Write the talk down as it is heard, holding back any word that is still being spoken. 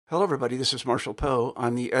Hello, everybody. This is Marshall Poe.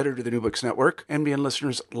 I'm the editor of the New Books Network. NBN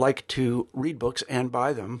listeners like to read books and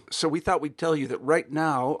buy them. So we thought we'd tell you that right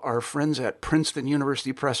now, our friends at Princeton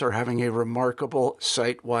University Press are having a remarkable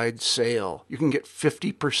site-wide sale. You can get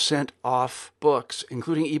 50% off books,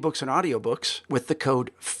 including ebooks and audiobooks, with the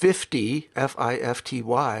code 50,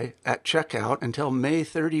 F-I-F-T-Y, at checkout until May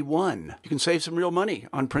 31. You can save some real money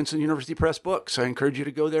on Princeton University Press books. I encourage you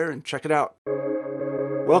to go there and check it out.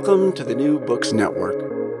 Welcome to the New Books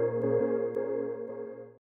Network.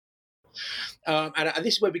 And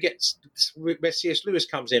this is where where C.S. Lewis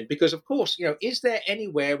comes in, because of course, is there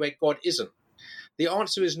anywhere where God isn't? The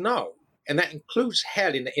answer is no, and that includes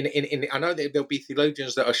hell. I know that there'll be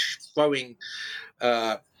theologians that are throwing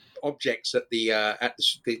objects at the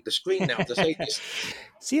screen now to say this.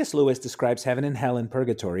 C.S. Lewis describes heaven and hell and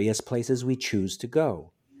purgatory as places we choose to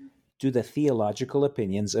go. Do the theological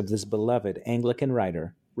opinions of this beloved Anglican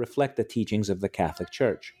writer reflect the teachings of the Catholic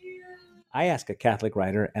Church? I ask a Catholic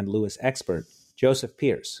writer and Lewis expert, Joseph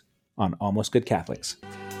Pearce, on Almost Good Catholics.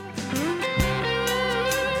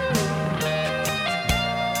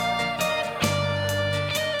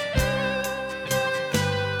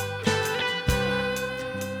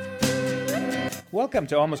 Welcome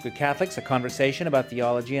to Almost Good Catholics, a conversation about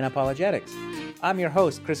theology and apologetics. I'm your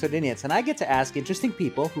host, Chris Odinius, and I get to ask interesting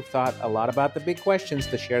people who've thought a lot about the big questions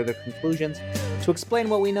to share their conclusions, to explain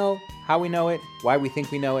what we know, how we know it, why we think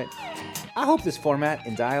we know it. I hope this format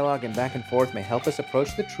in dialogue and back and forth may help us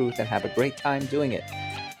approach the truth and have a great time doing it.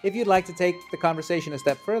 If you'd like to take the conversation a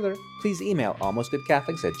step further, please email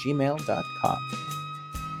almostgoodcatholics@gmail.com.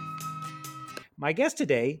 My guest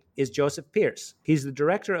today is Joseph Pearce. He's the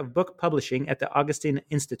director of book publishing at the Augustine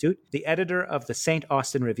Institute, the editor of the St.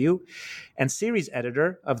 Austin Review, and series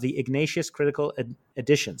editor of the Ignatius Critical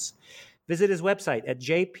Editions. Visit his website at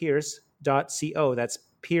jpearce.co. That's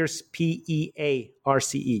Pearce,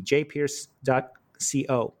 P-E-A-R-C-E,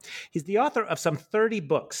 jpearce.co. He's the author of some 30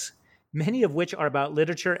 books, many of which are about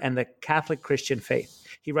literature and the Catholic Christian faith.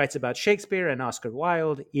 He writes about Shakespeare and Oscar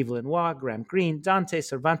Wilde, Evelyn Waugh, Graham Greene, Dante,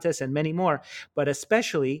 Cervantes, and many more, but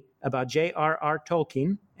especially about J.R.R.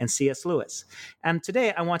 Tolkien and C.S. Lewis. And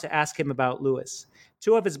today I want to ask him about Lewis.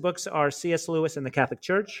 Two of his books are C.S. Lewis and the Catholic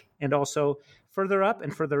Church, and also Further Up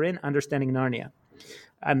and Further In, Understanding Narnia.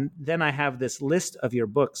 And then I have this list of your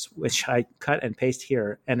books, which I cut and paste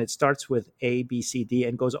here, and it starts with A, B, C, D,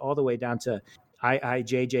 and goes all the way down to I,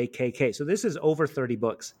 J, J, K, K. So this is over 30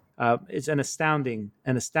 books. It's an astounding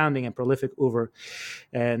and prolific oeuvre,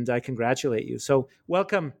 and I congratulate you. So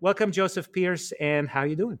welcome, Joseph Pearce, and how are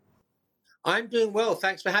you doing? I'm doing well.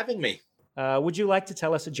 Thanks for having me. Would you like to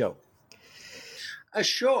tell us a joke?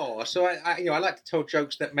 Sure. So I like to tell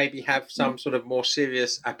jokes that maybe have some sort of more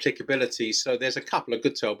serious applicability. So there's a couple I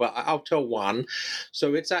could tell, but I'll tell one.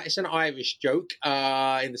 So it's an Irish joke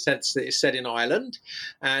in the sense that it's set in Ireland,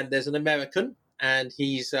 and there's an American, and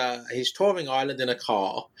he's touring Ireland in a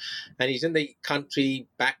car, and he's in the country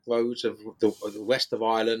back roads of the west of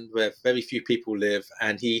Ireland where very few people live,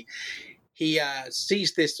 and he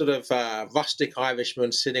sees this sort of rustic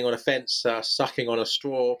Irishman sitting on a fence, sucking on a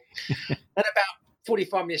straw, and about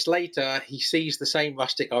 45 minutes later, he sees the same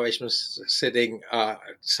rustic Irishman sitting,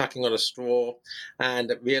 sucking on a straw,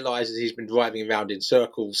 and realizes he's been driving around in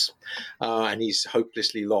circles, and he's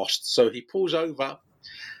hopelessly lost. So he pulls over,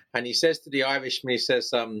 and he says to the Irishman, he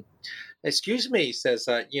says, "Excuse me," he says,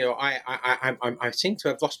 I seem to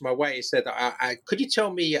have lost my way. He said, "Could you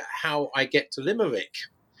tell me how I get to Limerick?"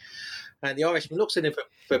 And the Irishman looks at him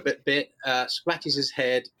for a bit, scratches his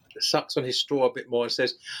head, sucks on his straw a bit more, and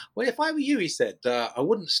says, "Well, if I were you," he said, "I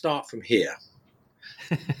wouldn't start from here."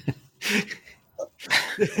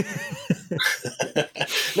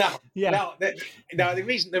 Now, the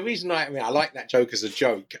reason I like that joke as a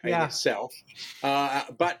joke in itself,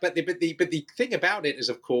 but the thing about it is,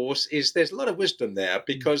 of course, there's a lot of wisdom there,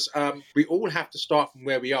 because we all have to start from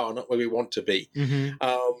where we are, not where we want to be.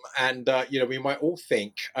 Mm-hmm. We might all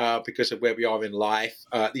think because of where we are in life,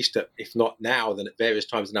 at least if not now, then at various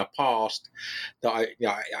times in our past, that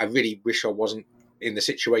I really wish I wasn't in the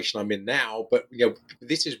situation I'm in now, but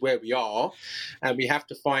this is where we are, and we have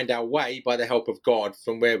to find our way by the help of God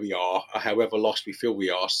from where we are, however lost we feel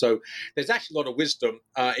we are. So there's actually a lot of wisdom,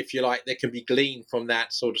 if you like, that can be gleaned from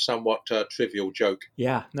that sort of somewhat trivial joke.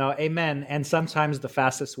 Yeah, no, amen. And sometimes the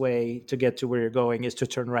fastest way to get to where you're going is to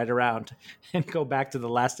turn right around and go back to the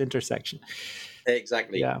last intersection.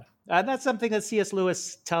 Exactly. Yeah, that's something that C.S.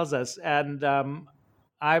 Lewis tells us, and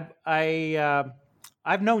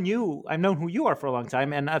I've known who you are for a long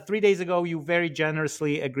time. And 3 days ago, you very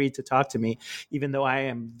generously agreed to talk to me, even though I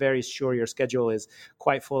am very sure your schedule is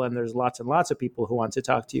quite full and there's lots and lots of people who want to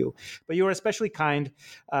talk to you. But you were especially kind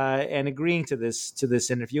and agreeing to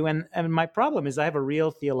this interview. And my problem is I have a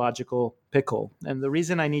real theological pickle. And the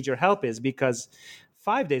reason I need your help is because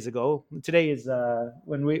 5 days ago, today is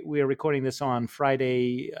when we are recording this on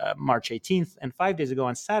Friday, March 18th, and 5 days ago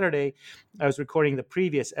on Saturday, I was recording the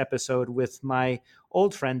previous episode with my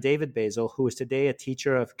old friend David Basil, who is today a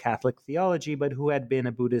teacher of Catholic theology, but who had been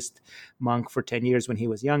a Buddhist monk for 10 years when he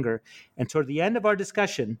was younger. And toward the end of our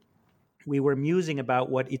discussion, we were musing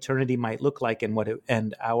about what eternity might look like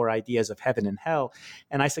and our ideas of heaven and hell.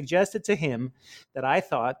 And I suggested to him that I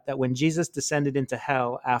thought that when Jesus descended into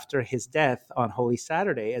hell after his death on Holy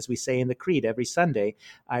Saturday, as we say in the Creed every Sunday,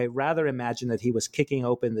 I rather imagine that he was kicking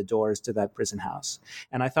open the doors to that prison house.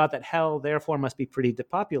 And I thought that hell, therefore, must be pretty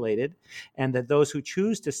depopulated, and that those who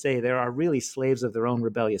choose to stay there are really slaves of their own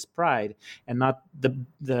rebellious pride and not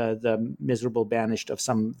the miserable banished of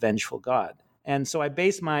some vengeful God. And so I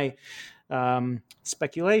base my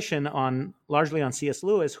speculation largely on C.S.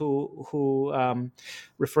 Lewis, who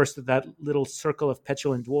refers to that little circle of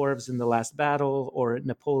petulant dwarves in The Last Battle, or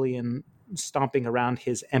Napoleon stomping around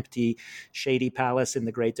his empty, shady palace in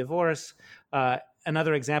The Great Divorce.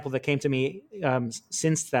 Another example that came to me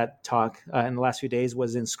since that talk in the last few days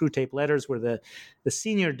was in Screwtape Letters, where the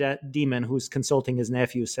senior demon who's consulting his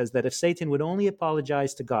nephew says that if Satan would only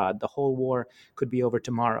apologize to God, the whole war could be over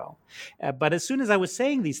tomorrow. But as soon as I was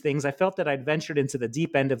saying these things, I felt that I'd ventured into the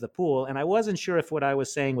deep end of the pool, and I wasn't sure if what I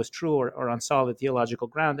was saying was true or on solid theological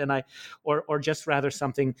ground, or just rather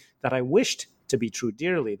something that I wished to be true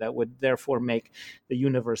dearly, that would therefore make the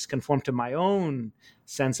universe conform to my own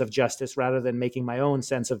sense of justice rather than making my own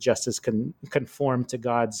sense of justice conform to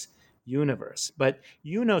God's universe. But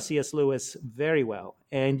you know C.S. Lewis very well,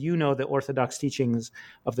 and you know the orthodox teachings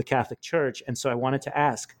of the Catholic Church. And so I wanted to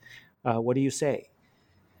ask, what do you say?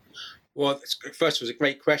 Well, first, it was a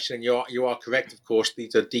great question. You are correct, of course.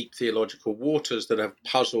 These are deep theological waters that have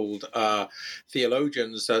puzzled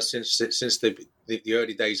theologians since the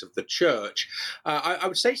early days of the Church. I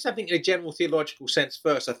would say something in a general theological sense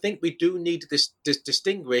first. I think we do need to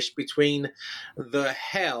distinguish between the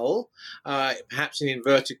hell, perhaps in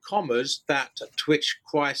inverted commas, to which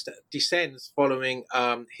Christ descends following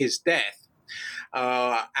his death.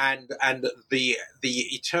 And the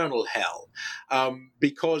eternal hell,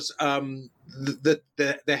 because the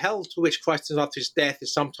hell to which Christ is after his death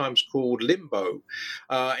is sometimes called limbo.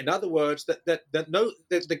 In other words, that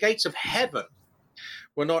the gates of heaven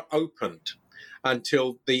were not opened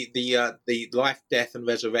until the life, death, and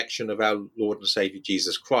resurrection of our Lord and Savior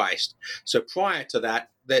Jesus Christ. So prior to that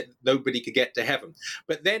nobody could get to heaven.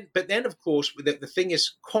 But then, of course, the thing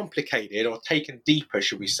is complicated, or taken deeper,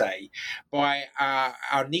 should we say, by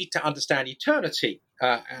our need to understand eternity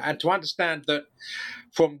and to understand that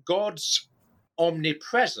from God's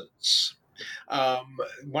omnipresence.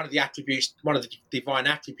 One of the divine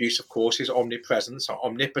attributes, of course, is omnipresence, or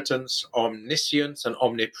omnipotence, omniscience, and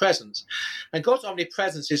omnipresence. And God's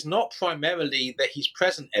omnipresence is not primarily that he's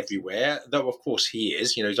present everywhere, though of course he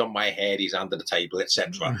is. He's on my head, he's under the table,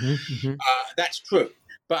 etc. That's true.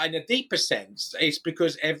 But in a deeper sense, it's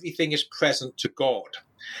because everything is present to God.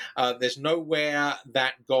 There's nowhere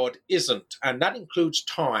that God isn't, and that includes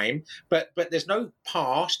time, but there's no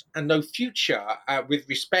past and no future with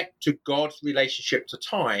respect to God's relationship to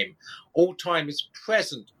time. All time is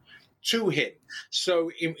present to him. So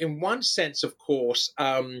in one sense, of course,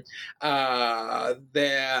 God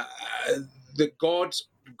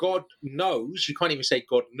knows, you can't even say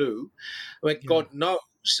God knew, God knows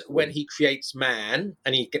when he creates man,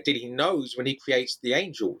 and he knows when he creates the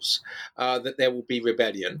angels that there will be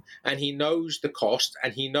rebellion, and he knows the cost,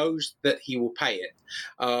 and he knows that he will pay it.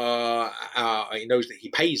 He knows that he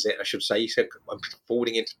pays it, I should say. He said, I'm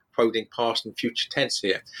quoting past and future tense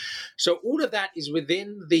here. So all of that is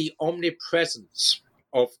within the omnipresence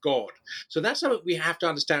of God. So that's something we have to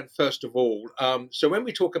understand first of all. So when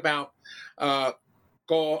we talk about God,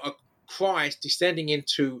 Christ descending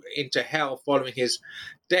into hell following his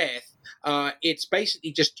death, it's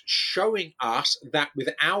basically just showing us that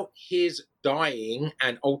without his dying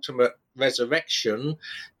and ultimate resurrection,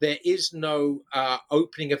 there is no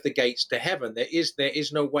opening of the gates to heaven. There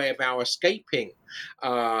is no way of our escaping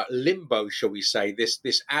limbo, shall we say? This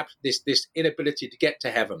inability to get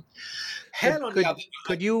to heaven. Hell on the other.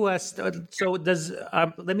 Could you? So does?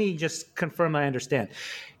 Let me just confirm I understand.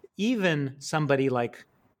 Even somebody like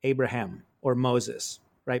Abraham or Moses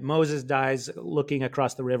right? Moses dies looking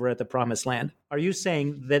across the river at the promised land. Are you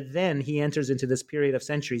saying that then he enters into this period of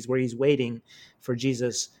centuries where he's waiting for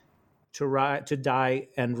Jesus to die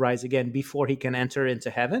and rise again before he can enter into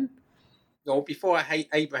heaven? Well, before I hate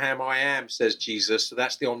Abraham, I am, says Jesus. So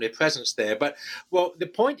that's the omnipresence there. But, well, the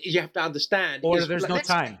point is you have to understand. Or there's no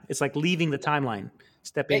time. It's like leaving the timeline,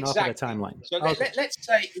 stepping off of the timeline. So Okay.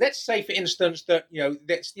 let's say, for instance, that,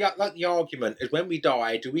 that's like the argument is when we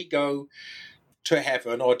die, do we go to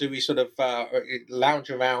heaven, or do we sort of lounge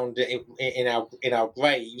around in our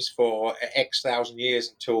graves for X thousand years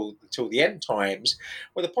until the end times?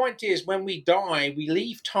 Well, the point is, when we die, we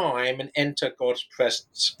leave time and enter God's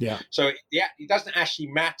presence. Yeah. So it doesn't actually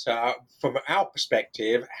matter from our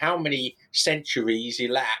perspective how many centuries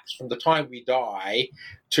elapse from the time we die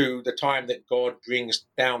to the time that God brings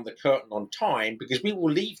down the curtain on time, because we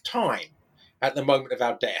will leave time at the moment of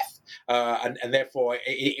our death. And therefore,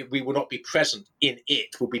 we will not be present in it.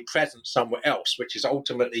 We'll be present somewhere else, which is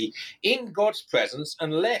ultimately in God's presence,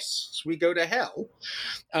 unless we go to hell.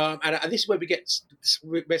 And this is where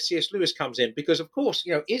where C.S. Lewis comes in, because, of course,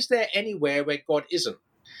 is there anywhere where God isn't?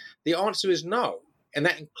 The answer is no. And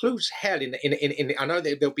that includes hell. I know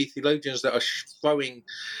that there'll be theologians that are throwing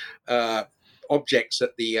objects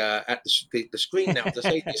at the screen now to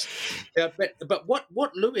say this. But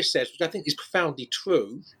what Lewis says, which I think is profoundly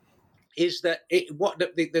true, is that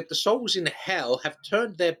the souls in hell have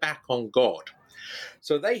turned their back on God.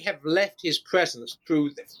 So they have left his presence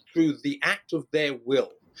through the act of their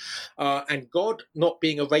will. And God, not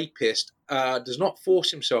being a rapist, does not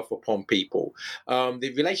force himself upon people.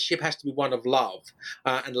 The relationship has to be one of love.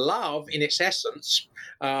 And love, in its essence,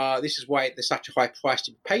 this is why there's such a high price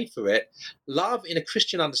to be paid for it. Love, in a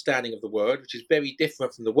Christian understanding of the word, which is very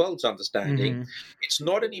different from the world's understanding, it's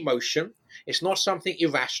not an emotion. It's not something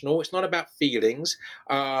irrational. It's not about feelings.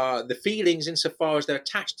 The feelings, insofar as they're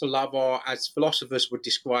attached to love, are, as philosophers would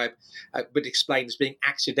explain as being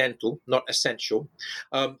accidental, not essential.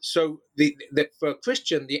 So for a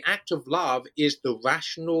Christian, the act of love is the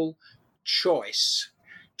rational choice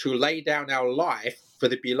to lay down our life for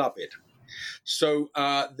the beloved. So,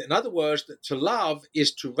 in other words, to love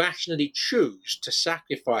is to rationally choose to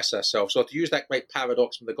sacrifice ourselves, or to use that great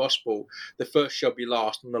paradox from the gospel, the first shall be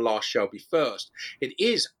last and the last shall be first. It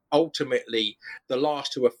is ultimately the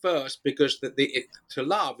last who are first, because to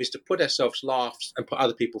love is to put ourselves last and put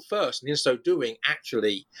other people first. And in so doing,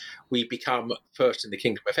 actually, we become first in the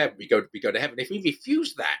kingdom of heaven. We go to heaven. If we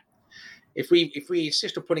refuse that, if we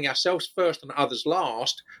insist on putting ourselves first and others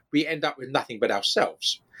last, we end up with nothing but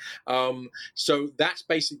ourselves. So that's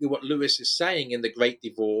basically what Lewis is saying in The Great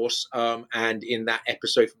Divorce, and in that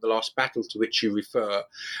episode from The Last Battle to which you refer,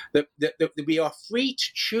 that we are free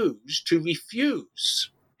to choose to refuse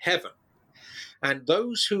heaven. And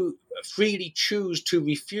those who freely choose to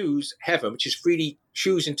refuse heaven, which is freely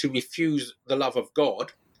choosing to refuse the love of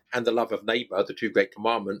God and the love of neighbor, the two great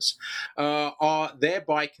commandments, are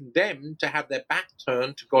thereby condemned to have their back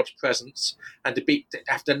turned to God's presence and to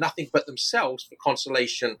have done nothing but themselves for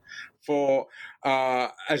consolation for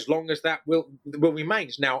as long as that will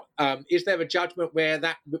remains. Now, is there a judgment where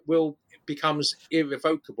that will becomes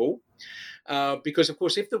irrevocable? Because, of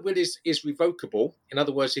course, if the will is revocable, in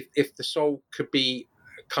other words, if the soul could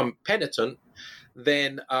become penitent,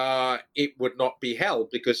 then it would not be hell,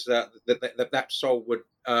 because that soul would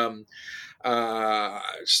turn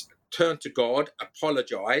to God,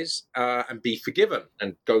 apologize, and be forgiven,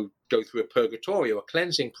 and go through a purgatory or a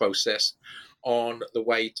cleansing process on the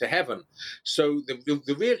way to heaven. So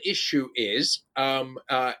the real issue is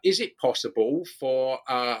it possible for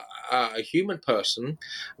a human person,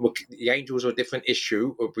 well, the angels are a different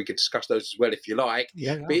issue, or we could discuss those as well if you like,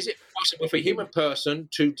 but is it possible for a human person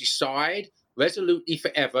to decide resolutely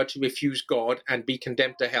forever to refuse God and be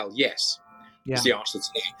condemned to hell? Yes, is the answer to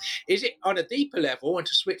that. Is it on a deeper level, and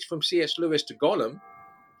to switch from C.S. Lewis to Gollum,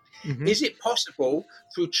 is it possible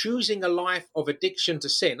through choosing a life of addiction to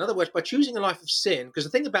sin? In other words, by choosing a life of sin, because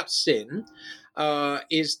the thing about sin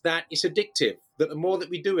is that it's addictive, that the more that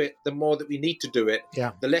we do it, the more that we need to do it,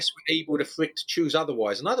 the less we're able to choose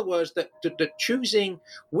otherwise. In other words, that choosing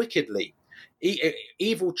wickedly,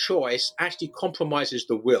 evil choice actually compromises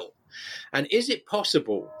the will. And is it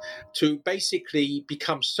possible to basically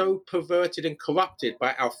become so perverted and corrupted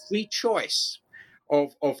by our free choice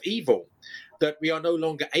of evil that we are no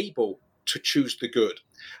longer able to choose the good?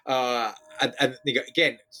 And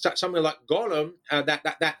again, something like Gollum,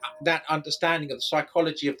 that understanding of the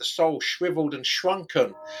psychology of the soul shriveled and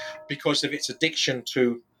shrunken because of its addiction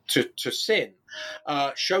to sin,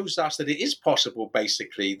 shows us that it is possible,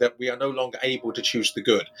 basically, that we are no longer able to choose the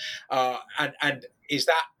good. And is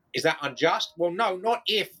that Is that unjust? Well, no, not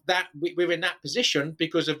if that we're in that position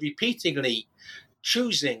because of repeatedly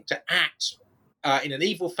choosing to act in an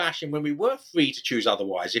evil fashion when we were free to choose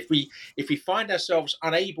otherwise. If we find ourselves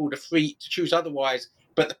unable to choose otherwise,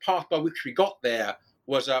 but the path by which we got there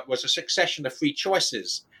was a succession of free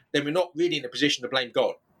choices, then we're not really in a position to blame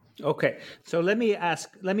God. Okay, so let me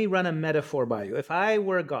run a metaphor by you. If I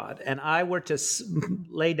were God and I were to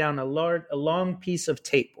lay down a long piece of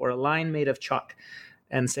tape or a line made of chalk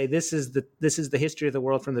and say, this is the history of the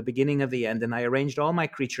world from the beginning of the end, and I arranged all my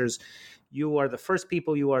creatures, you are the first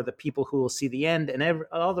people, you are the people who will see the end, and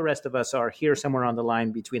all the rest of us are here somewhere on the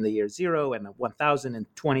line between the year 0 and 1000 and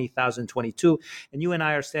 20,022, and you and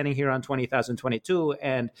I are standing here on 20,022,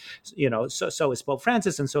 and so is Pope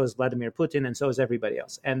Francis, and so is Vladimir Putin, and so is everybody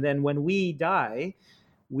else. And then when we die,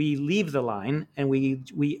 we leave the line and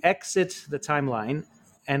we exit the timeline,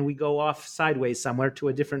 and we go off sideways somewhere to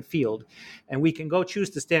a different field, and we can go choose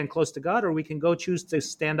to stand close to God, or we can go choose to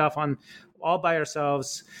stand off on all by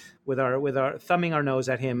ourselves with our thumbing our nose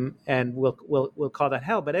at him, and we'll call that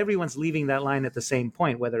hell. But everyone's leaving that line at the same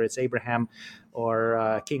point, whether it's Abraham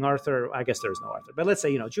or King Arthur. I guess there's no Arthur, but let's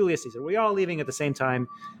say Julius Caesar. We're all leaving at the same time.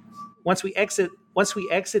 Once we exit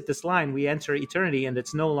this line, we enter eternity, and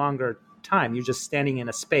it's no longer time. You're just standing in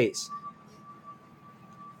a space.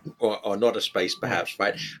 Or not a space, perhaps,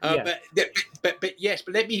 right? Yeah. But yes.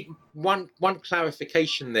 But let me one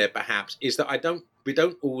clarification there, perhaps, is that we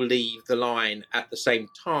don't all leave the line at the same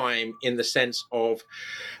time, in the sense of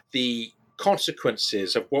the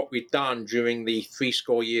consequences of what we've done during the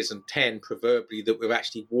 70 years and 10, proverbially, that we're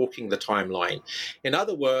actually walking the timeline. In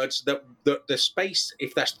other words, that the space,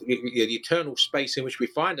 if that's the eternal space in which we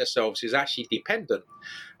find ourselves, is actually dependent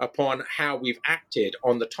upon how we've acted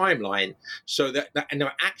on the timeline. So that and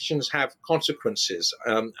our actions have consequences.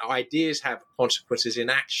 Ideas have consequences in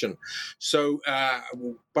action. So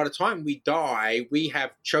by the time we die, we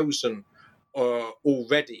have chosen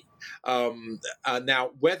already.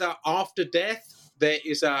 Now, whether after death there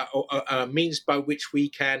is a means by which we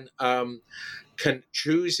can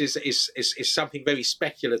choose is something very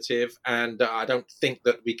speculative, and I don't think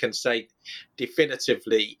that we can say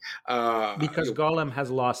definitively. Because Gollum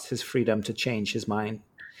has lost his freedom to change his mind.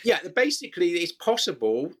 Yeah, basically, it's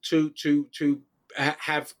possible to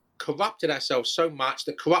have corrupted ourselves so much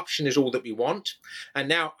that corruption is all that we want, and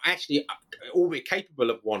now actually all we're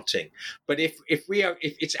capable of wanting. But if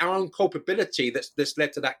it's our own culpability that's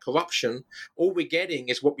led to that corruption, all we're getting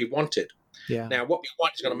is what we wanted. Yeah. Now, what we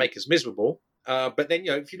want is going to make us miserable. But then,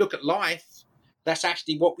 if you look at life, that's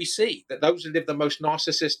actually what we see, that those who live the most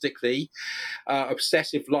narcissistically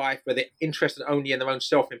obsessive life, where they're interested only in their own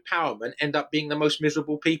self-empowerment, end up being the most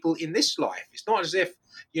miserable people in this life. It's not as if,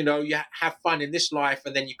 you have fun in this life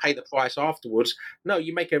and then you pay the price afterwards. No,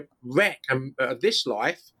 you make a wreck of this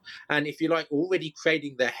life. And if you like, already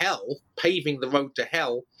creating the hell, paving the road to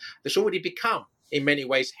hell, that's already become, in many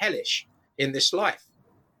ways, hellish in this life.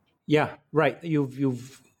 Yeah, right. To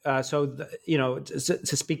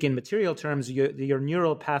speak in material terms, your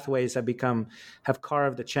neural pathways have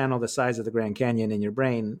carved a channel the size of the Grand Canyon in your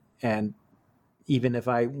brain, and even if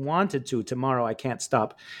I wanted to tomorrow, I can't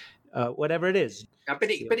stop whatever it is. But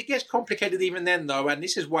it gets complicated even then, though, and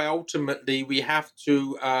this is why ultimately we have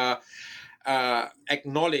to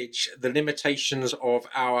acknowledge the limitations of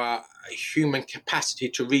our human capacity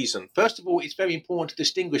to reason. First of all, it's very important to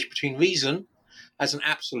distinguish between reason as an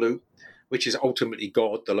absolute, which is ultimately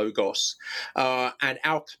God, the Logos, and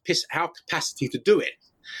our capacity to do it.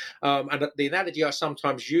 And the analogy I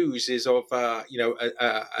sometimes use is of a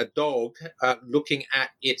dog looking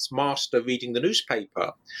at its master reading the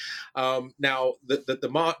newspaper. Now,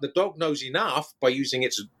 the dog knows enough by using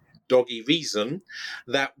its doggy reason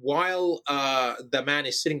that while the man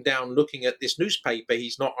is sitting down looking at this newspaper,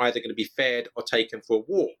 he's not either going to be fed or taken for a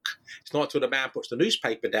walk. It's not until the man puts the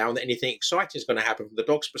newspaper down that anything exciting is going to happen from the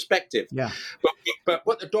dog's perspective. Yeah. But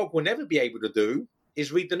what the dog will never be able to do is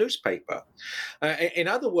read the newspaper. In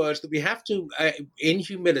other words, that we have to, in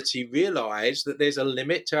humility, realize that there's a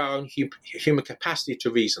limit to our own human capacity to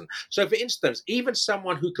reason. So, for instance, even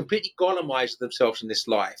someone who completely Gollumized themselves in this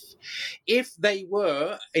life, if they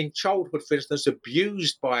were in childhood, for instance,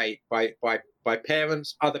 abused by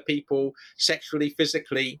parents, other people, sexually,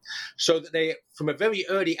 physically, so that they, from a very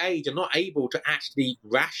early age, are not able to actually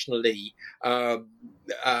rationally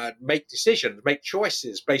make decisions, make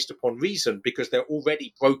choices based upon reason, because they're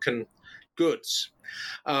already broken goods,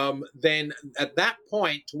 then at that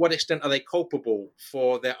point, to what extent are they culpable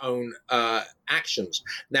for their own actions?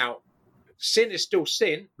 Now, sin is still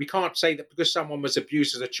sin. We can't say that because someone was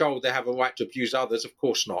abused as a child, they have a right to abuse others. Of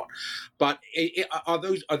course not. But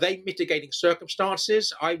are they mitigating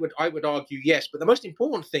circumstances? I would argue yes. But the most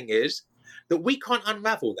important thing is that we can't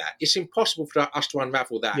unravel that. It's impossible for us to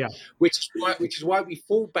unravel that. Yeah. Which is why we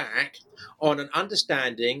fall back on an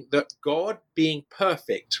understanding that God, being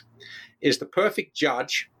perfect, is the perfect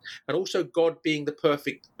judge, and also God being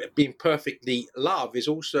perfectly love is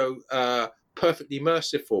also perfectly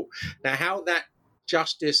merciful. Now, how that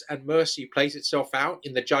justice and mercy plays itself out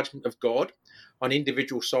in the judgment of God on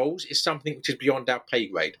individual souls is something which is beyond our pay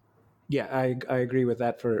grade. Yeah, I agree with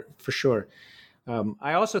that for sure.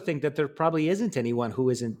 I also think that there probably isn't anyone who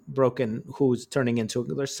isn't broken, who's turning into.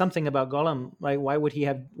 There's something about Gollum, right? Why would he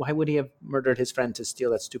have murdered his friend to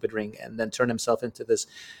steal that stupid ring and then turn himself into this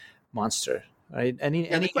monster? Right? Any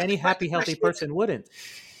happy, healthy person wouldn't.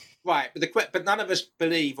 Right, but none of us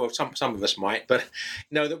believe, or some of us might, but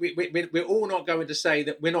that we're all not going to say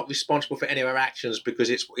that we're not responsible for any of our actions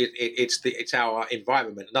because it's our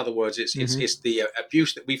environment. In other words, it's the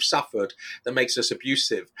abuse that we've suffered that makes us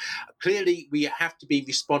abusive. Clearly, we have to be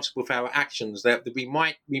responsible for our actions. That we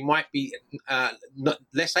might be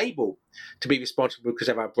less able to be responsible because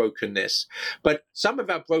of our brokenness. But some of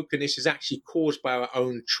our brokenness is actually caused by our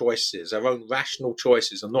own choices, our own rational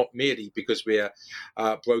choices, and not merely because we're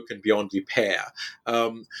broken beyond repair.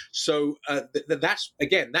 So that's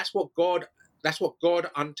what God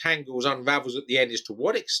untangles, unravels at the end, is to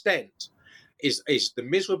what extent is the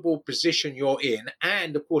miserable position you're in,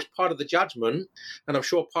 and of course part of the judgment, and I'm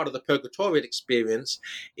sure part of the purgatorial experience,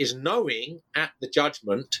 is knowing at the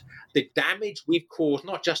judgment the damage we've caused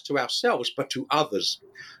not just to ourselves but to others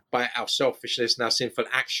by our selfishness and our sinful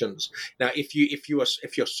actions. Now, if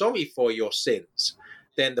you're sorry for your sins,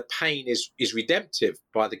 then the pain is redemptive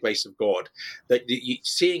by the grace of God. That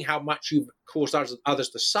seeing how much you've caused others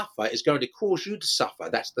to suffer is going to cause you to suffer.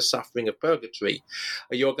 That's the suffering of purgatory.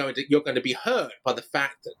 You're going to be hurt by the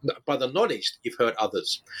fact by the knowledge that you've hurt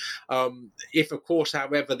others. If, of course,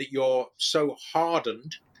 however, that you're so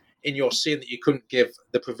hardened in your sin that you couldn't give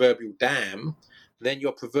the proverbial damn, then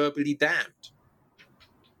you're proverbially damned.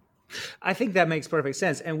 I think that makes perfect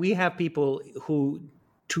sense. And we have people who,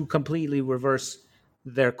 to completely reverse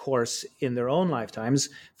their course in their own lifetimes,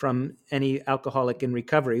 from any alcoholic in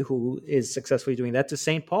recovery who is successfully doing that to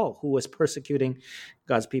St. Paul, who was persecuting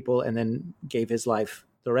God's people and then gave his life,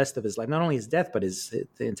 the rest of his life, not only his death, but the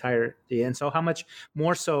entirety. And so how much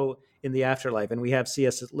more so in the afterlife? And we have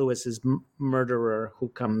C.S. Lewis's murderer who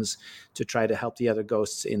comes to try to help the other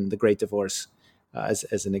ghosts in The Great Divorce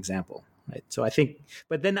as an example. Right. So I think,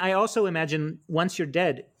 but then I also imagine once you're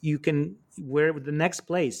dead, you can, where the next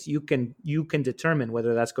place you can determine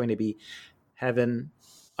whether that's going to be heaven.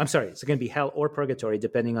 I'm sorry, it's going to be hell or purgatory,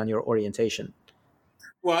 depending on your orientation.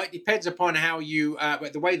 Well, it depends upon how you.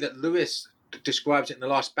 The way that Lewis describes it in The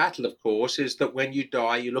Last Battle, of course, is that when you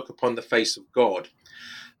die, you look upon the face of God.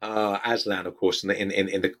 Aslan, of course, in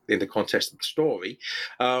the context of the story,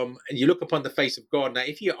 and you look upon the face of God. Now,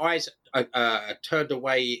 if your eyes are turned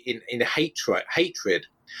away in hatred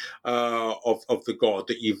of the God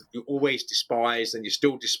that you always despised and you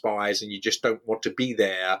still despise, and you just don't want to be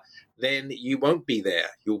there, then you won't be there.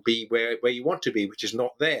 You'll be where you want to be, which is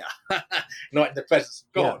not there, not in the presence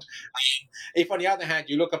of God. Yeah. If, on the other hand,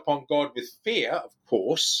 you look upon God with fear, of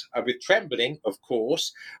course, with trembling, of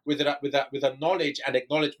course, with a knowledge and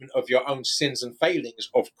acknowledgement of your own sins and failings,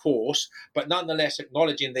 of course, but nonetheless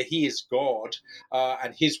acknowledging that He is God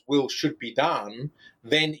and His will should be done,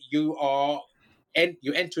 then you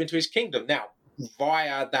enter into His kingdom. Now,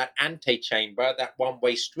 via that antechamber, that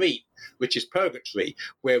one-way street, which is purgatory,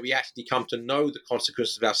 where we actually come to know the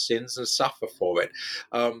consequences of our sins and suffer for it.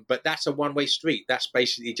 But that's a one-way street. That's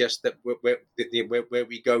basically just that where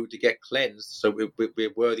we go to get cleansed, so we're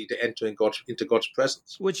worthy to enter into God's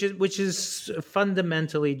presence. Which is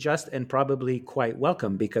fundamentally just and probably quite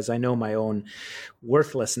welcome, because I know my own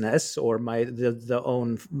worthlessness or the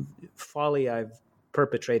own folly I've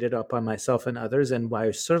perpetrated upon myself and others, and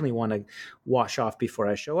I certainly want to wash off before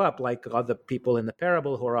I show up, like other people in the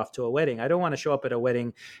parable who are off to a wedding. I don't want to show up at a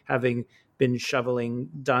wedding having been shoveling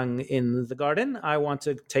dung in the garden. I want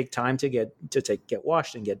to take time to get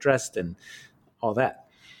washed and get dressed and all that.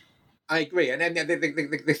 I agree, and then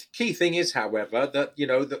the key thing is, however, that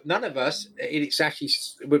that none of us,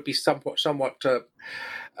 it would be somewhat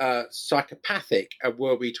psychopathic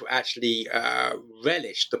were we to actually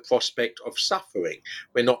relish the prospect of suffering.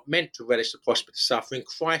 We're not meant to relish the prospect of suffering.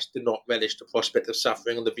 Christ did not relish the prospect of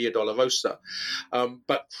suffering on the Via Dolorosa,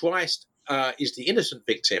 but Christ is the innocent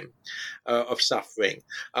victim of suffering,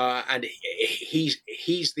 and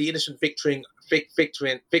he's the innocent victim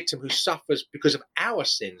victim who suffers because of our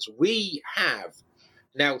sins. We have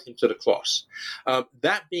nailed him to the cross.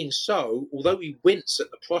 That being so, although we wince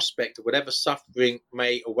at the prospect of whatever suffering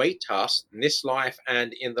may await us in this life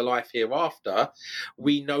and in the life hereafter,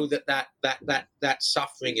 we know that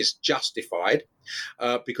suffering is justified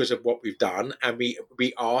because of what we've done, and we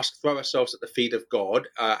throw ourselves at the feet of God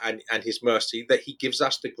and His mercy, that He gives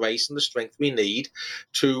us the grace and the strength we need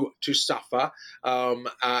to suffer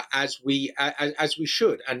as we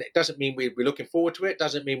should. And it doesn't mean we're looking forward to it.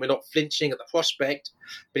 Doesn't mean we're not flinching at the prospect,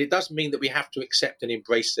 but it does mean that we have to accept and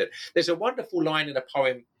embrace it. There's a wonderful line in a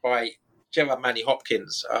poem by Gerard Manley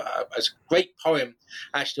Hopkins, a great poem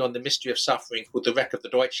actually on the mystery of suffering called "The Wreck of the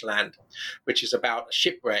Deutschland," which is about a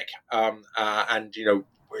shipwreck and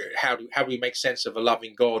how do we make sense of a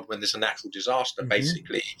loving God when there's a natural disaster,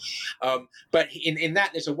 basically. But in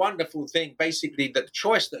that, there's a wonderful thing, basically, that the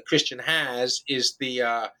choice that a Christian has is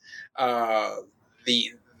the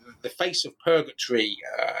face of purgatory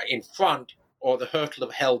in front, or the hurtle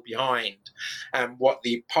of hell behind. And what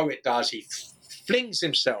the poet does, he flings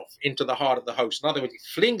himself into the heart of the host. In other words, he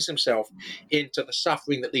flings himself into the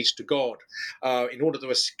suffering that leads to God in order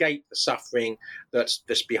to escape the suffering that's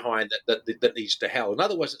behind that leads to hell. In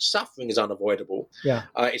other words, suffering is unavoidable. Yeah.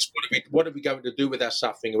 It's what are we going to do with our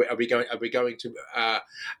suffering? Are we going to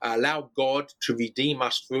allow God to redeem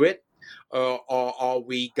us through it? Or are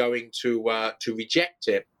we going to reject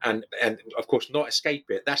it and of course not escape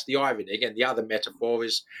it? That's the irony. Again, the other metaphor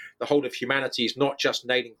is the whole of humanity is not just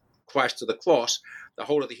nailing Christ to the cross. The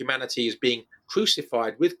whole of the humanity is being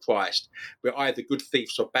crucified with Christ. We're either good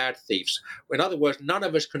thieves or bad thieves. In other words, none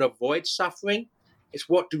of us can avoid suffering. It's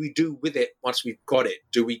what do we do with it once we've got it?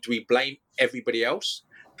 Do we blame everybody else?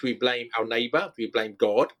 Do we blame our neighbor? Do we blame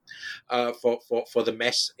God for the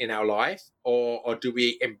mess in our life? Or do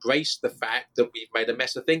we embrace the fact that we've made a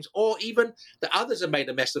mess of things, or even that others have made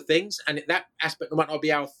a mess of things, and that aspect might not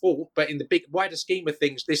be our fault, but in the big wider scheme of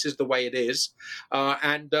things, this is the way it is,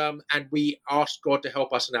 and we ask God to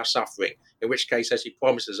help us in our suffering, in which case, as He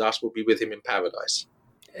promises us, we'll be with Him in paradise.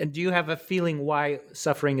 And do you have a feeling why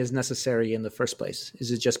suffering is necessary in the first place?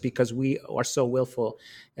 Is it just because we are so willful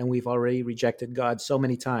and we've already rejected God so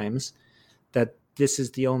many times that this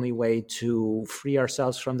is the only way to free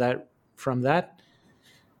ourselves from that?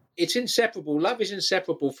 It's inseparable. Love is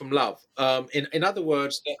inseparable from love. In other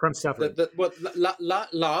words, from suffering.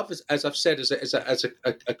 Love, as I've said, as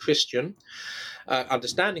a Christian,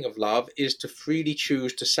 understanding of love is to freely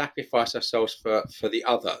choose to sacrifice ourselves for the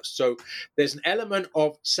other. So there's an element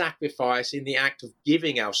of sacrifice in the act of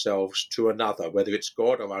giving ourselves to another, whether it's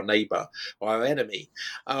God or our neighbor or our enemy.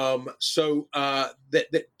 To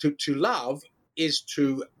love is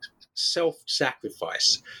to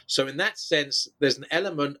self-sacrifice. So in that sense, there's an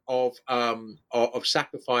element of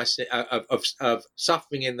sacrifice, of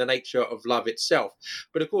suffering in the nature of love itself.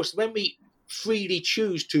 But of course, when we freely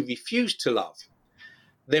choose to refuse to love,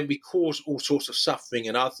 then we cause all sorts of suffering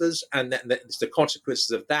in others, and it's the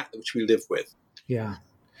consequences of that which we live with. Yeah.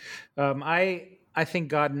 I think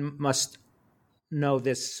God must know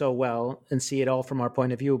this so well and see it all from our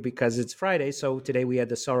point of view, because it's Friday. So today we had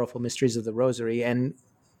the sorrowful mysteries of the Rosary, and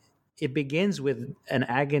it begins with an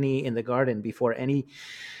agony in the garden before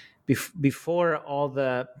all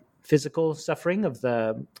the physical suffering of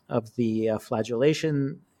the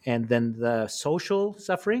flagellation, and then the social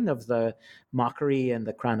suffering of the mockery and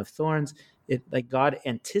the crown of thorns. Like God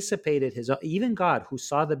anticipated even God, who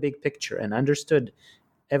saw the big picture and understood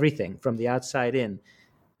everything from the outside in,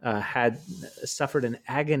 had suffered an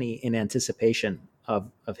agony in anticipation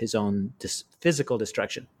of his own physical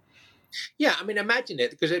destruction. Yeah, I mean, imagine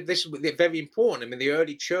it, because this is very important. I mean, the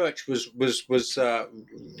early church was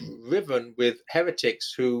riven with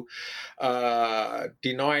heretics who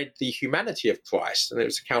denied the humanity of Christ, and there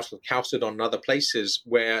was a Council of Chalcedon and other places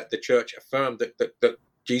where the church affirmed that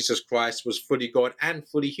Jesus Christ was fully God and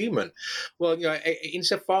fully human. Well,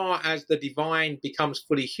 insofar as the divine becomes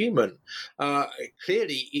fully human,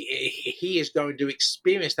 clearly he is going to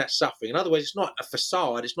experience that suffering. In other words, it's not a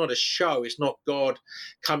facade, it's not a show, it's not God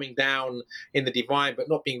coming down in the divine but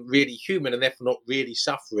not being really human and therefore not really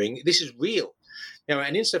suffering. This is real.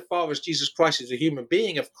 And insofar as Jesus Christ is a human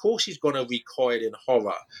being, of course he's going to recoil in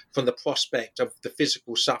horror from the prospect of the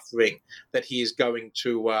physical suffering that he is going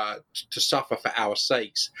to suffer for our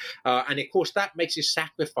sakes. And of course that makes his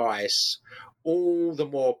sacrifice all the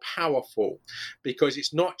more powerful, because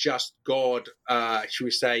it's not just God, should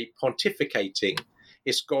we say, pontificating,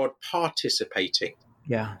 it's God participating.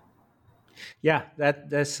 Yeah,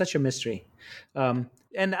 that's such a mystery.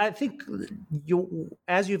 And I think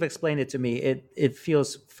as you've explained it to me, it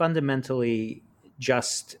feels fundamentally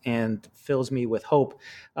just and fills me with hope.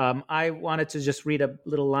 I wanted to just read a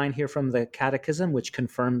little line here from the Catechism, which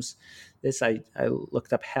confirms this. I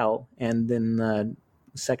looked up hell, and then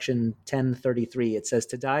section 1033, it says,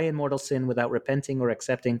 to die in mortal sin without repenting or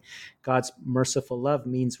accepting God's merciful love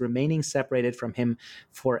means remaining separated from him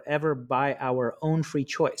forever by our own free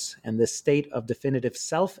choice, and this state of definitive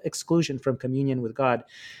self-exclusion from communion with God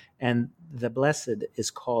and the blessed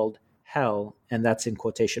is called hell, and that's in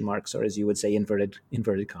quotation marks, or as you would say, inverted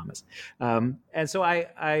commas. And so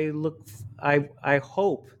I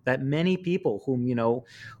hope that many people who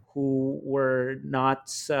were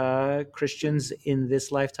not Christians in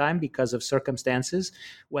this lifetime because of circumstances,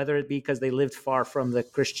 whether it be because they lived far from the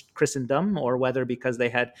Christendom, or whether because they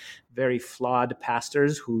had very flawed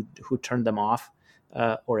pastors who turned them off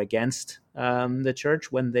or against the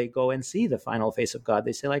church, when they go and see the final face of God,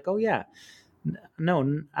 they say like, oh yeah,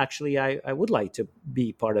 no, actually I would like to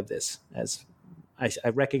be part of this, as I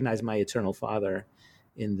recognize my eternal Father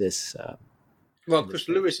in this. Well, Chris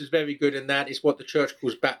Lewis is very good in that. It's what the church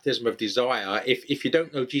calls baptism of desire. If you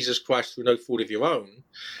don't know Jesus Christ through no fault of your own,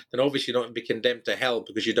 then obviously you're not going to be condemned to hell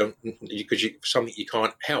because something you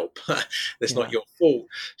can't help. That's not your fault.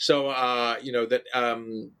 So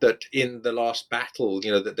that in the last battle,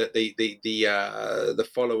 that the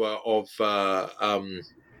follower of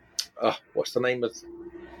what's the name of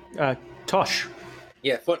Tosh.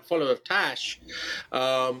 Yeah, follower of Tash,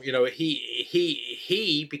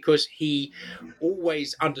 he because he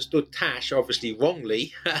always understood Tash, obviously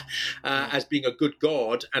wrongly, as being a good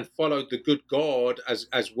god, and followed the good god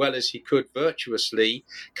as well as he could virtuously,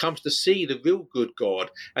 comes to see the real good God.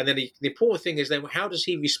 And then the important thing is then, how does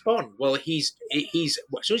he respond? Well, he's as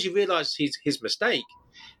soon as he realizes his mistake,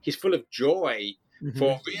 he's full of joy. Mm-hmm.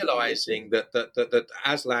 For realizing that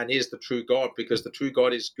Aslan is the true God, because the true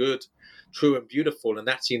God is good, true and beautiful, and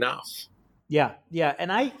that's enough. Yeah.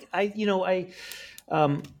 And I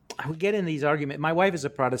would get in these arguments. My wife is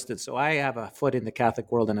a Protestant, so I have a foot in the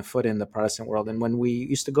Catholic world and a foot in the Protestant world. And when we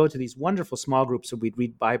used to go to these wonderful small groups, so we'd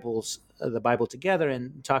read the Bible together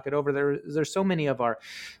and talk it over, there's so many of our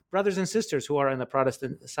brothers and sisters who are on the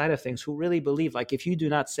Protestant side of things who really believe, like, if you do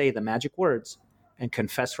not say the magic words and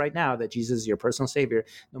confess right now that Jesus is your personal Savior,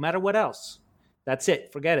 no matter what else, that's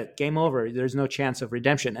it. Forget it. Game over. There's no chance of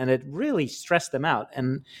redemption. And it really stressed them out.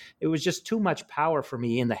 And it was just too much power for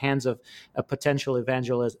me in the hands of a potential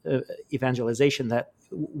evangelization that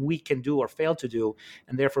we can do or fail to do,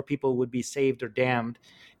 and therefore people would be saved or damned.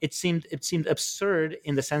 It seemed absurd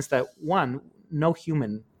in the sense that, one, no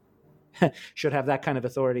human should have that kind of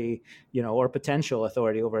authority, or potential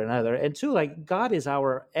authority over another. And two, like, God is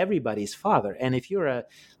everybody's Father. And if you're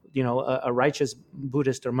a righteous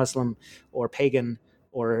Buddhist or Muslim or pagan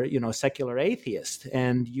or, secular atheist,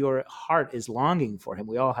 and your heart is longing for him,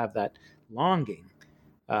 we all have that longing,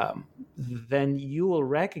 then you will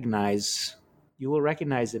recognize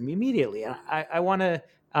him immediately. And I want to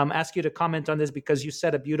ask you to comment on this, because you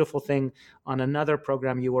said a beautiful thing on another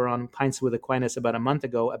program you were on, Pints with Aquinas, about a month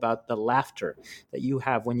ago, about the laughter that you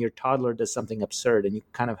have when your toddler does something absurd, and you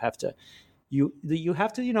kind of have to, you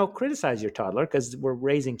have to, criticize your toddler, because we're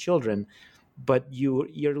raising children, but your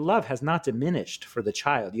love has not diminished for the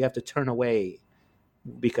child. You have to turn away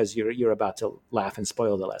because you're about to laugh and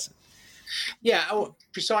spoil the lesson. Yeah,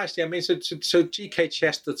 precisely. I mean, so G.K.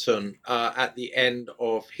 Chesterton, at the end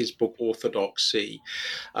of his book Orthodoxy,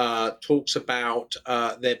 talks about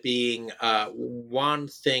there being one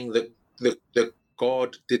thing that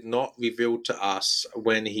God did not reveal to us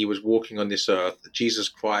when he was walking on this earth, that Jesus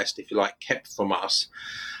Christ, if you like, kept from us.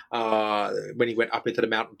 When he went up into the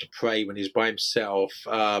mountain to pray, when he was by himself,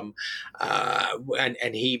 and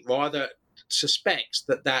he rather suspects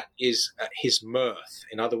that is his mirth,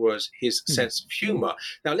 in other words, his sense of humor.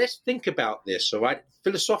 Now let's think about this, all right,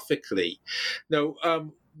 philosophically. Now,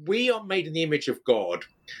 we are made in the image of God.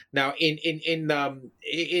 Now,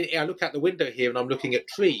 I look out the window here and I'm looking at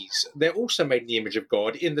trees. They're also made in the image of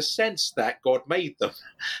God, in the sense that God made them.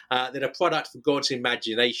 They're a product of God's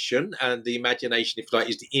imagination, and the imagination, if you like,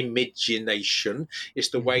 is the imagination. It's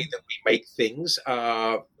the way that we make things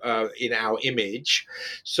in our image.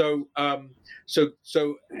 So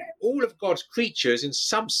all of God's creatures, in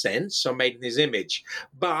some sense, are made in his image.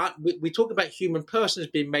 But we talk about human persons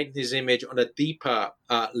being made in his image on a deeper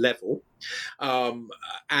level.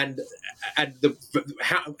 And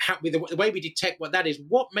the way we detect what that is,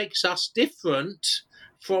 what makes us different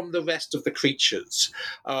from the rest of the creatures.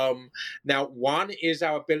 Now, one is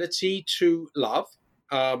our ability to love.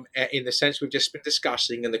 in the sense we've just been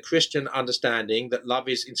discussing, and the Christian understanding that love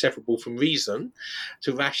is inseparable from reason,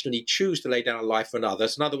 to rationally choose to lay down a life for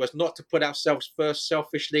others. In other words, not to put ourselves first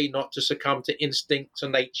selfishly, not to succumb to instinct, to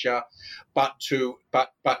nature, but to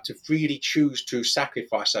freely choose to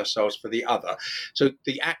sacrifice ourselves for the other. So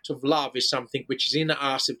the act of love is something which is in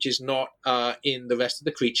us, which is not in the rest of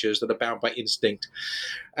the creatures that are bound by instinct.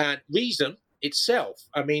 And reason itself,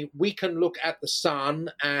 I mean, we can look at the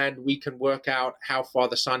sun and we can work out how far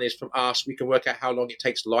the sun is from us. We can work out how long it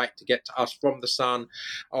takes light to get to us from the sun.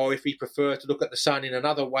 Or if we prefer to look at the sun in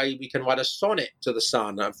another way, we can write a sonnet to the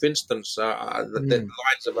sun. For instance, the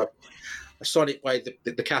lines of a sonnet by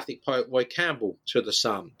the Catholic poet Roy Campbell to the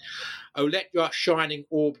sun. Oh, let your shining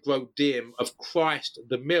orb grow dim, of Christ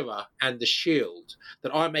the mirror and the shield,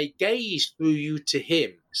 that I may gaze through you to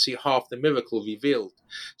him, see half the miracle revealed.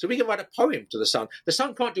 So we can write a poem to the sun. The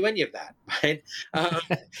sun can't do any of that, right?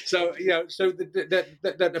 So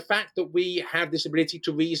the fact that we have this ability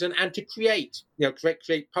to reason and to create,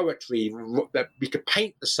 create poetry, that we could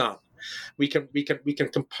paint the sun. We can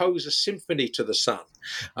compose a symphony to the sun.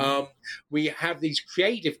 We have these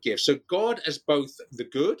creative gifts. So God as both the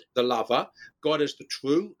good, the lover, God as the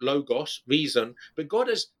true, logos, reason, but God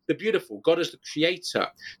as the beautiful, God as the creator.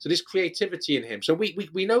 So there's creativity in him. So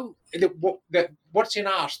we know that what's in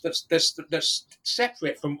us that's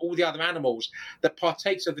separate from all the other animals, that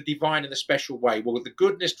partakes of the divine in a special way. Well, the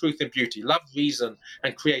goodness, truth, and beauty, love, reason,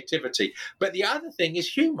 and creativity. But the other thing is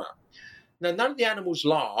humor. Now, none of the animals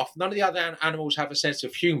laugh. None of the other animals have a sense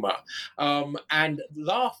of humor. And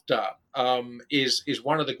laughter is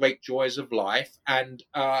one of the great joys of life. And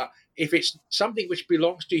if it's something which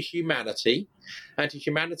belongs to humanity and to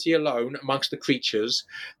humanity alone amongst the creatures,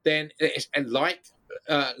 then it's like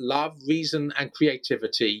love, reason, and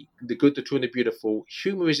creativity, the good, the true, and the beautiful,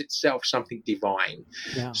 humor is itself something divine.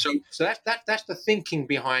 Yeah. So that's the thinking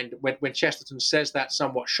behind when Chesterton says that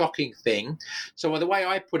somewhat shocking thing. So the way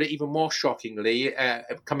I put it, even more shockingly,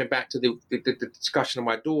 coming back to the discussion of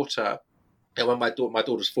my daughter. And when my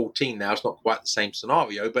daughter's 14 now, it's not quite the same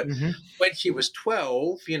scenario. But when she was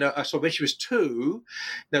 12, when she was 2,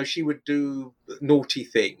 she would do naughty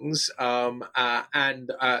things, and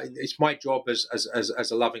it's my job as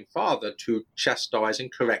a loving father to chastise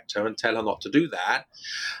and correct her and tell her not to do that.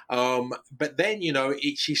 But then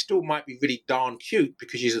she still might be really darn cute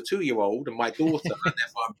because she's a 2-year-old and my daughter, and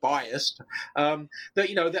therefore I'm biased.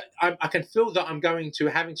 That I can feel that I'm going to,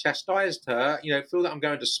 having chastised her, feel that I'm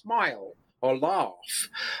going to smile or laugh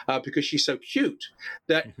because she's so cute,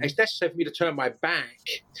 that it's necessary for me to turn my back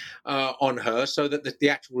on her so that the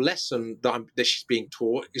actual lesson that she's being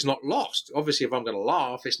taught is not lost. Obviously, if I'm going to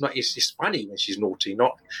laugh, it's funny when she's naughty,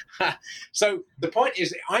 not. So the point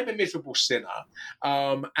is, I'm a miserable sinner,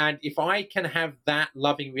 and if I can have that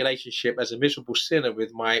loving relationship as a miserable sinner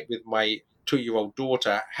with my 2-year-old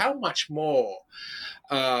daughter, how much more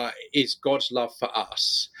is God's love for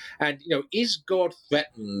us? And is God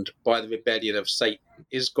threatened by the rebellion of Satan?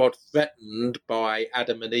 Is God threatened by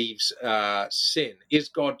Adam and Eve's sin? Is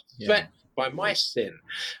God threatened by my sin?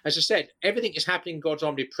 As I said, everything is happening in God's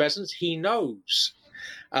omnipresence. He knows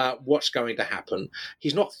what's going to happen.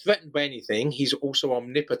 He's not threatened by anything. He's also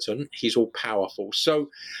omnipotent. He's all powerful. So,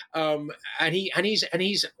 and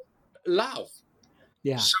he's love.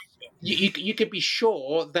 Yeah. So, you could be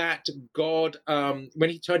sure that God, when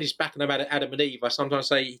he turned his back on Adam and Eve, I sometimes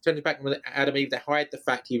say he turned his back on Adam and Eve to hide the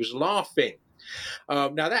fact he was laughing. Now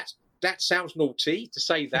that sounds naughty to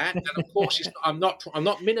say that, and of course I'm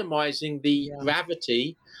not minimizing the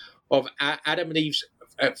gravity of Adam and Eve's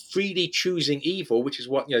freely choosing evil, which is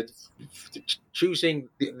what choosing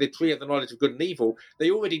the tree of the knowledge of good and evil.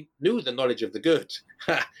 They already knew the knowledge of the good.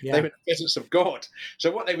 They were in the presence of God.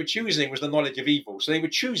 So what they were choosing was the knowledge of evil. So they were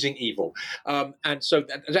choosing evil, and so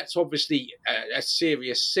that's obviously a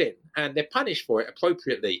serious sin, and they're punished for it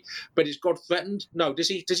appropriately. But is God threatened? No. Does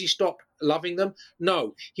he stop loving them?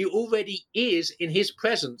 No. He already is in his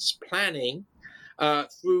presence planning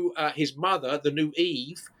through his mother, the new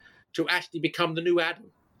Eve, to actually become the new Adam.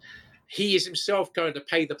 He is himself going to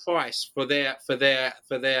pay the price for their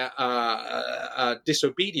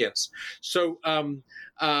disobedience. So,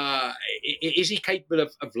 is he capable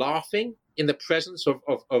of laughing in the presence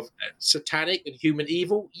of satanic and human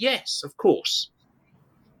evil? Yes, of course.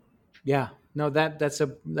 Yeah, no, that's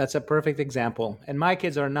a perfect example. And my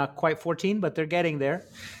kids are not quite 14, but they're getting there.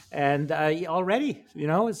 And already,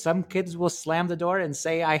 some kids will slam the door and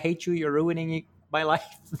say, "I hate you. You're ruining my life,"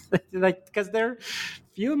 because they're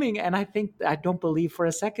fuming. And I don't believe for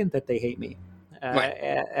a second that they hate me. Right.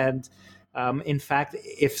 And in fact,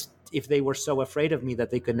 if they were so afraid of me that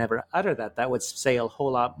they could never utter that, that would say a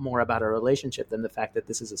whole lot more about our relationship than the fact that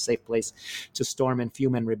this is a safe place to storm and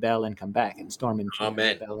fume and rebel and come back, and storm and fume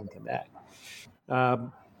Amen. and rebel and come back.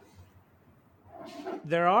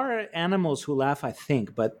 There are animals who laugh, I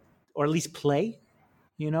think, or at least play.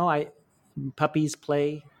 Puppies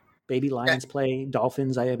play, baby lions play,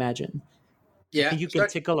 dolphins, I imagine. Yeah, I think you can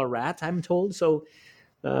tickle a rat, I'm told. So,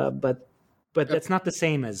 but that's not the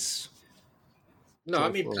same as. No, I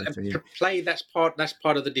mean, play. That's part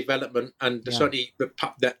of the development, and certainly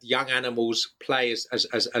that young animals play as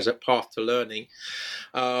a path to learning.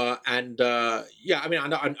 I mean,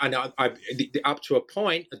 I know. Up to a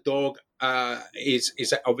point, a dog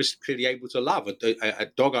is obviously clearly able to love.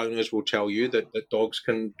 Dog owners will tell you that dogs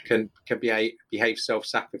can behave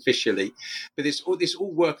self-sacrificially, but it's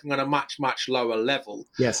all working on a much lower level.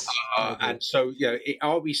 Yes, and so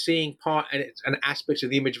are we seeing an aspect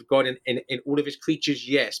of the image of God in all of His creatures?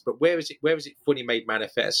 Yes, but where is it fully made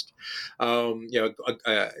manifest? The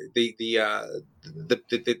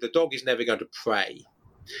dog is never going to pray.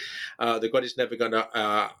 The God is never going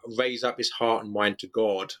to raise up his heart and mind to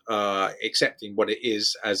God, accepting what it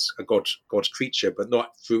is as a God's creature, but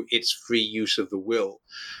not through its free use of the will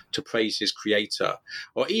to praise his creator,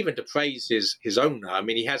 or even to praise his owner. I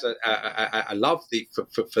mean, he has a love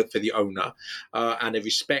for the owner, and a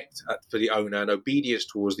respect for the owner, and obedience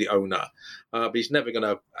towards the owner, but he's never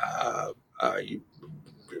going to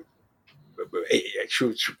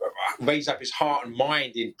raise up his heart and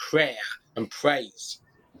mind in prayer and praise.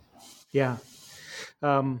 Yeah.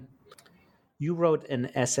 You wrote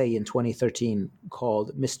an essay in 2013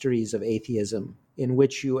 called Mysteries of Atheism, in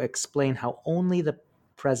which you explain how only the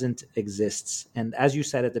present exists. And as you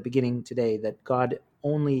said at the beginning today, that God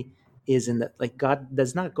only is God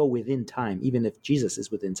does not go within time, even if Jesus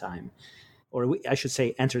is within time. Or I should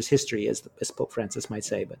say enters history, as Pope Francis might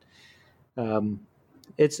say. But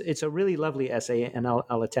it's a really lovely essay, and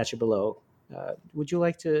I'll attach it below. Would you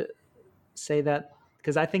like to say that?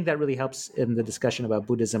 Because I think that really helps in the discussion about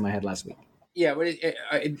Buddhism I had last week. Yeah, well,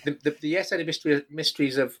 the essay, The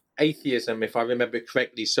Mysteries of Atheism, if I remember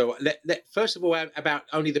correctly. So, first of all, about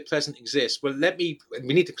only the present exists. Well, we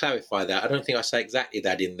need to clarify that. I don't think I say exactly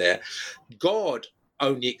that in there. God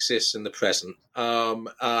only exists in the present,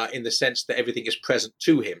 in the sense that everything is present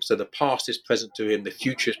to him. So the past is present to him, the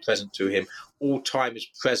future is present to him, all time is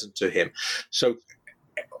present to him. So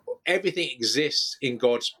everything exists in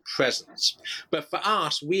God's presence. But for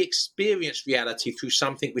us, we experience reality through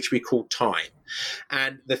something which we call time.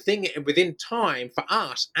 And the thing within time, for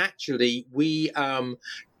us, actually, we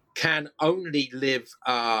can only live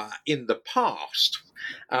in the past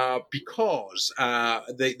because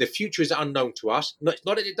the future is unknown to us. Not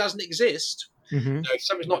that it doesn't exist. Mm-hmm. If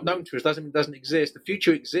something's not known to us, doesn't mean it doesn't exist. The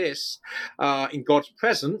future exists in God's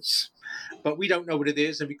presence, but we don't know what it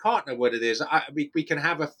is, and we can't know what it is. We can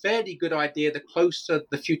have a fairly good idea the closer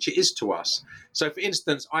the future is to us. So, for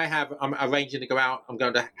instance, I'm arranging to go out. I'm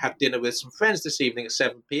going to have dinner with some friends this evening at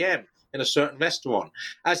 7 p.m. in a certain restaurant.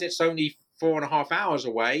 As it's only 4.5 hours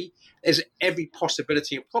away, there's every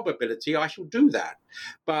possibility and probability I shall do that.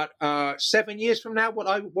 But 7 years from now,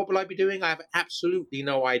 what will I be doing? I have absolutely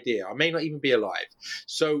no idea. I may not even be alive.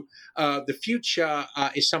 So the future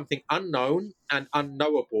is something unknown and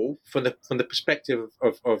unknowable from the perspective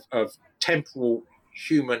of temporal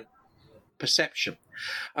human perception.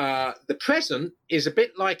 The present is a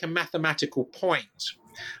bit like a mathematical point.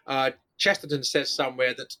 Chesterton says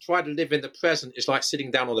somewhere that to try to live in the present is like sitting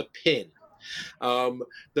down on a pin.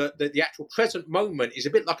 The actual present moment is a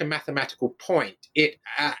bit like a mathematical point. It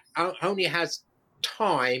only has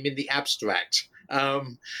time in the abstract.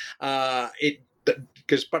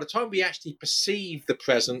 Because by the time we actually perceive the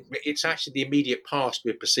present, it's actually the immediate past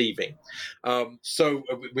we're perceiving. So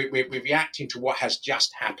we're reacting to what has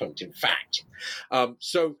just happened, in fact.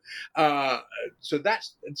 So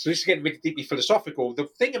this is getting really deeply philosophical. The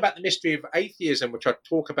thing about the mystery of atheism, which I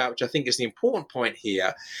talk about, which I think is the important point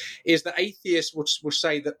here, is that atheists will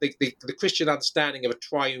say that the Christian understanding of a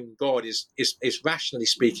triune God is rationally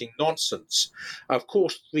speaking nonsense. Of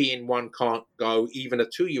course, 3 in 1 can't go. Even a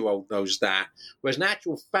 2-year-old knows that. Whereas in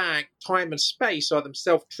actual fact, time and space are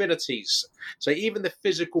themselves trinities. So even the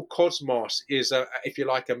physical cosmos is, if you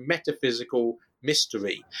like, a metaphysical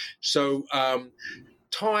mystery. So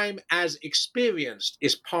time as experienced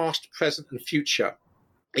is past, present, and future.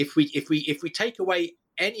 If we take away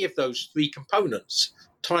any of those 3 components,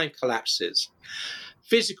 time collapses.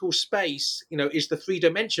 Physical space, is the 3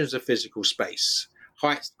 dimensions of physical space.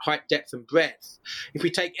 height, depth, and breadth. If we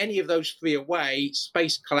take any of those three away,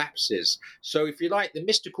 space collapses. So if you like, the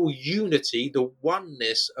mystical unity, the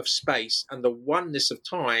oneness of space and the oneness of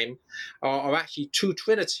time are actually two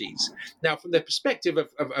trinities. Now, from the perspective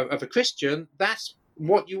of a Christian, that's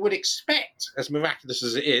what you would expect, as miraculous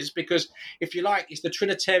as it is, because if you like, it's the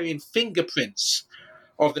Trinitarian fingerprints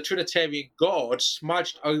of the Trinitarian God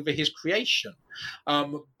smudged over his creation.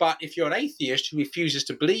 But if you're an atheist who refuses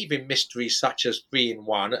to believe in mysteries such as three in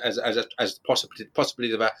one, as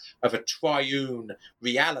possibility of a triune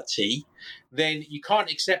reality, then you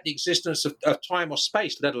can't accept the existence of time or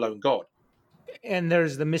space, let alone God. And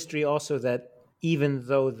there's the mystery also that even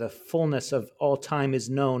though the fullness of all time is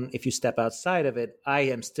known, if you step outside of it, I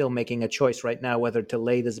am still making a choice right now whether to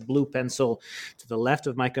lay this blue pencil to the left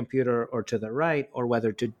of my computer or to the right, or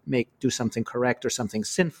whether to do something correct or something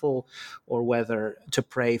sinful, or whether to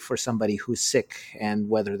pray for somebody who's sick, and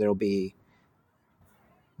whether there'll be,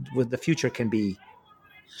 the future can be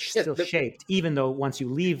still shaped, even though once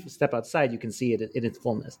you step outside, you can see it in its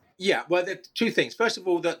fullness. Yeah, well, there are two things. First of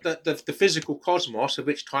all, the physical cosmos, of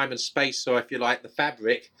which time and space, so if you like, the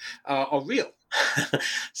fabric, are real.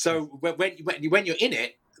 So when you're in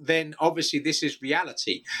it, then obviously this is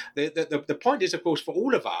reality. The point is, of course, for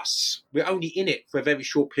all of us, we're only in it for a very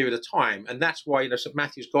short period of time. And that's why, St.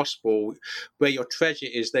 Matthew's Gospel, where your treasure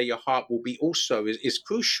is, there your heart will be also, is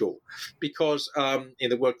crucial. Because in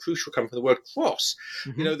the word crucial comes from the word cross.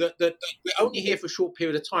 Mm-hmm. That we're only here for a short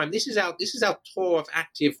period of time. This is our Torah of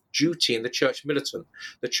active duty in the church militant,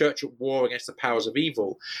 the church at war against the powers of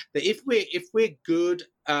evil. That if we're good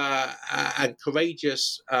and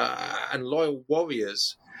courageous and loyal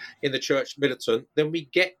warriors in the church militant, then we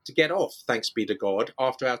get off, thanks be to God,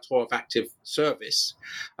 after our tour of active service,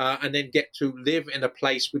 and then get to live in a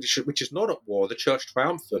place which is not at war, the church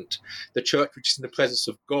triumphant, the church which is in the presence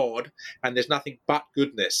of God, and there's nothing but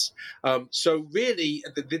goodness. So really,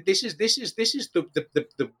 this is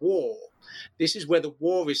the war. This is where the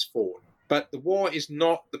war is fought. But the war is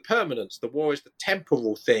not the permanence. The war is the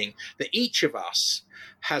temporal thing that each of us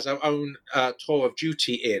has our own tour of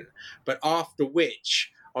duty in. But after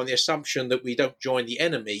which, on the assumption that we don't join the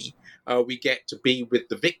enemy, we get to be with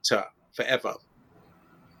the victor forever.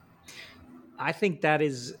 I think that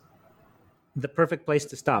is the perfect place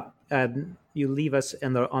to stop. You leave us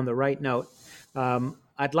on the right note.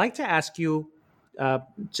 I'd like to ask you,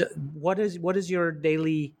 what is your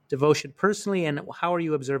daily devotion personally, and how are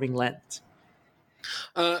you observing Lent?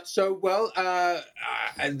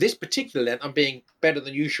 This particular Lent, I'm being better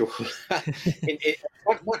than usual.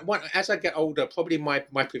 As I get older, probably my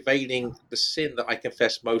prevailing, the sin that I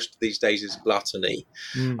confess most these days is gluttony.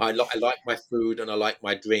 I like my food and I like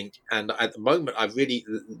my drink, and at the moment I'm really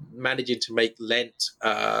managing to make Lent,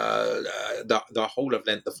 the whole of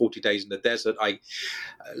Lent, the 40 days in the desert. I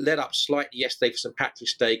let up slightly yesterday for St.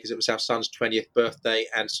 Patrick's Day because it was our son's 20th birthday,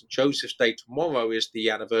 and St. Joseph's Day tomorrow is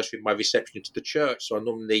the anniversary of my reception into the church, so I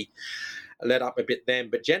normally let up a bit then.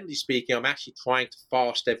 But generally speaking, I'm actually trying to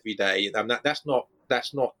fast every day. That's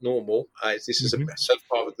not normal. This is so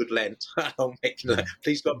far a good Lent.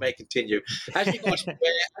 Please God may continue. As regards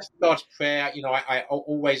prayer, I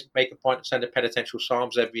always make a point of saying the penitential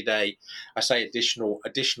psalms every day. I say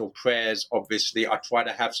additional prayers. Obviously, I try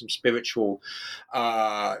to have some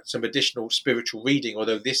additional spiritual reading.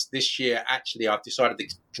 Although this year, actually, I've decided to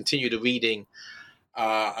continue the reading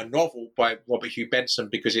a novel by Robert Hugh Benson,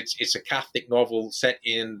 because it's a Catholic novel set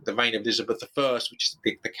in the reign of Elizabeth I, which is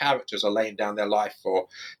the characters are laying down their life for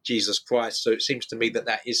Jesus Christ. So it seems to me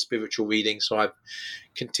that is spiritual reading. So I've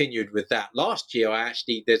continued with that. Last year,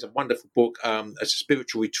 there's a wonderful book, a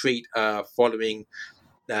spiritual retreat following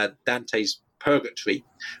Dante's Purgatory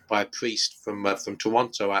by a priest from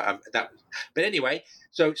Toronto. But anyway,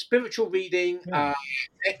 so spiritual reading,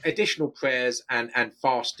 additional prayers, and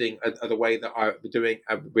fasting are the way that I'm doing.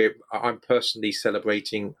 I'm personally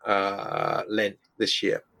celebrating Lent this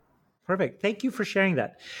year. Perfect. Thank you for sharing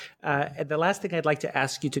that. The last thing I'd like to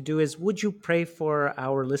ask you to do is, would you pray for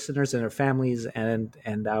our listeners and their families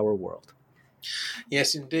and our world?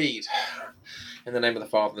 Yes, indeed. In the name of the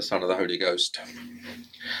Father, the Son, and the Holy Ghost.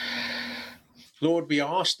 Lord, we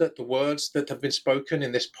ask that the words that have been spoken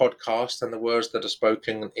in this podcast and the words that are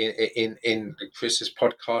spoken in Chris's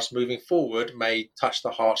podcast moving forward may touch the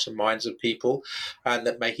hearts and minds of people, and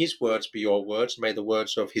that may his words be your words, may the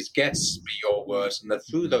words of his guests be your words, and that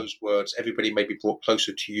through those words everybody may be brought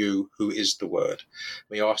closer to you, who is the Word.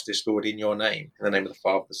 We ask this, Lord, in your name, in the name of the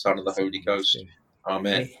Father, the Son, and the Holy Ghost.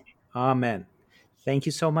 Amen. Amen. Thank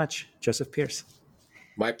you so much, Joseph Pearce.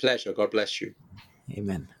 My pleasure. God bless you.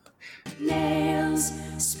 Amen. Nails,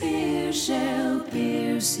 spear shall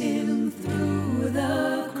pierce him through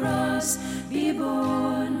the cross. Be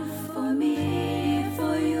born for me,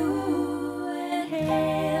 for you. And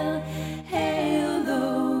hail, hail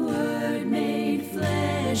the Word made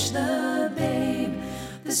flesh, the babe,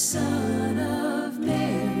 the Son of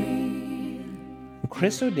Mary.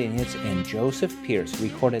 Chris O'Daniels and Joseph Pierce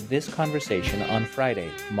recorded this conversation on Friday,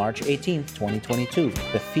 March 18, 2022,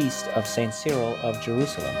 the feast of St. Cyril of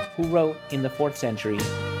Jerusalem, who wrote in the 4th century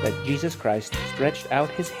that Jesus Christ stretched out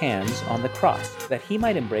his hands on the cross that he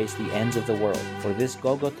might embrace the ends of the world, for this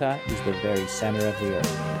Golgotha is the very center of the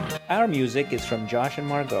earth. Our music is from Josh and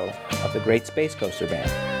Margot of the Great Space Coaster Band.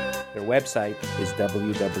 Their website is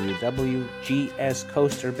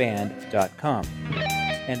www.gscoasterband.com.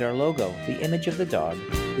 And our logo, the image of the dog,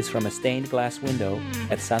 is from a stained glass window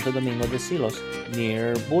at Santo Domingo de Silos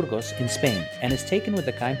near Burgos in Spain, and is taken with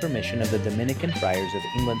the kind permission of the Dominican Friars of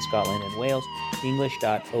England, Scotland, and Wales,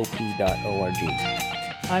 english.op.org.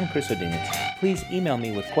 I'm Chris O'Daniels. Please email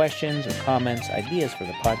me with questions or comments, ideas for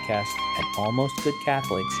the podcast at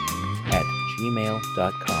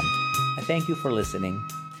almostgoodcatholics@gmail.com. I thank you for listening.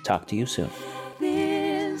 Talk to you soon.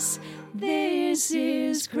 This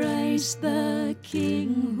is Christ the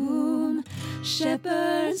King, whom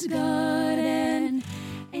shepherds guard and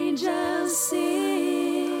angels sing.